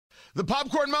The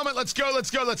popcorn moment. Let's go,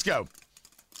 let's go, let's go.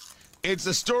 It's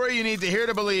a story you need to hear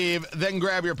to believe, then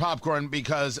grab your popcorn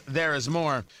because there is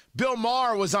more. Bill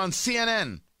Maher was on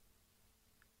CNN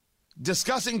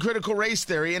discussing critical race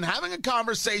theory and having a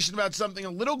conversation about something a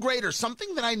little greater,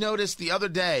 something that I noticed the other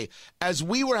day as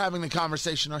we were having the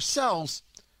conversation ourselves.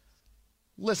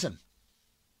 Listen.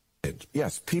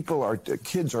 Yes,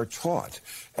 kids are taught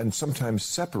and sometimes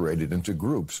separated into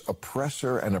groups,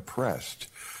 oppressor and oppressed.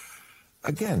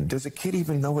 Again, does a kid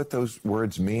even know what those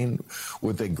words mean?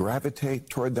 Would they gravitate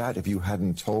toward that if you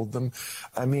hadn't told them?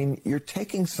 I mean, you're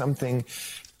taking something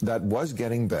that was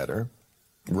getting better,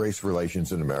 race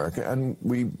relations in America, and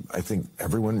I think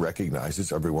everyone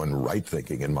recognizes, everyone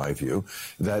right-thinking in my view,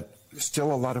 that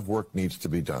still a lot of work needs to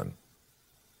be done.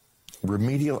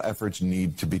 Remedial efforts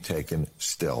need to be taken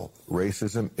still.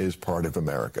 Racism is part of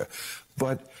America.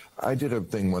 But I did a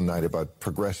thing one night about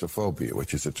progressivophobia,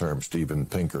 which is a term Steven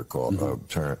Pinker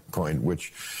coined,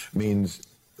 which means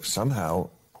somehow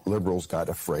liberals got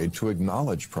afraid to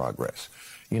acknowledge progress.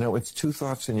 You know, it's two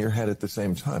thoughts in your head at the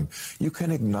same time. You can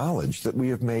acknowledge that we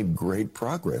have made great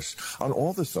progress on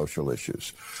all the social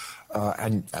issues.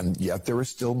 And yet there is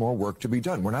still more work to be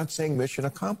done. We're not saying mission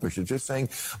accomplished. It's just saying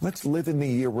let's live in the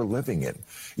year we're living in.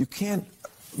 You can't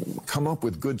come up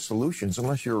with good solutions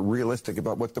unless you're realistic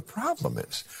about what the problem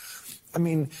is. I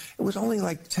mean, it was only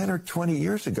like 10 or 20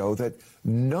 years ago that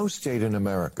no state in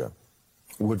America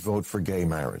would vote for gay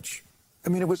marriage. I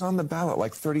mean, it was on the ballot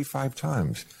like 35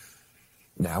 times.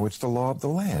 Now it's the law of the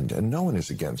land, and no one is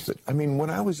against it. I mean, when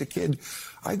I was a kid,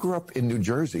 I grew up in New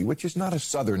Jersey, which is not a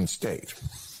southern state.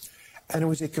 And it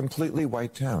was a completely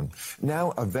white town.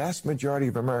 Now a vast majority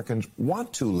of Americans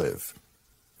want to live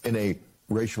in a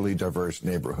racially diverse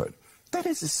neighborhood. That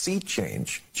is a sea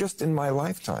change just in my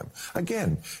lifetime.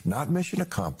 Again, not mission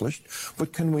accomplished,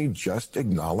 but can we just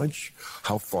acknowledge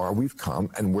how far we've come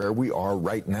and where we are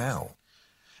right now?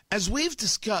 As we've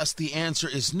discussed, the answer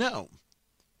is no.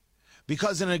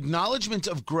 Because an acknowledgement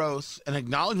of growth, an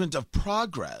acknowledgement of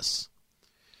progress,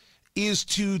 is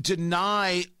to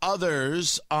deny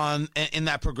others in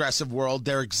that progressive world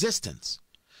their existence.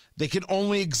 They can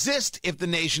only exist if the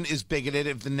nation is bigoted,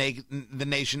 if the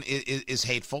nation is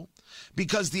hateful,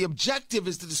 because the objective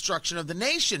is the destruction of the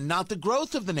nation, not the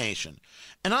growth of the nation.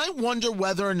 And I wonder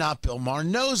whether or not Bill Maher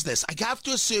knows this. I have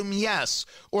to assume yes,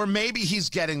 or maybe he's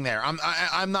getting there.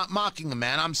 I'm not mocking the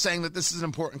man. I'm saying that this is an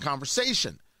important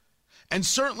conversation. And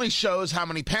certainly shows how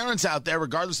many parents out there,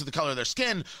 regardless of the color of their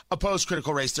skin, oppose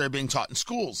critical race theory being taught in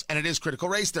schools. And it is critical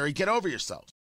race theory. Get over yourselves.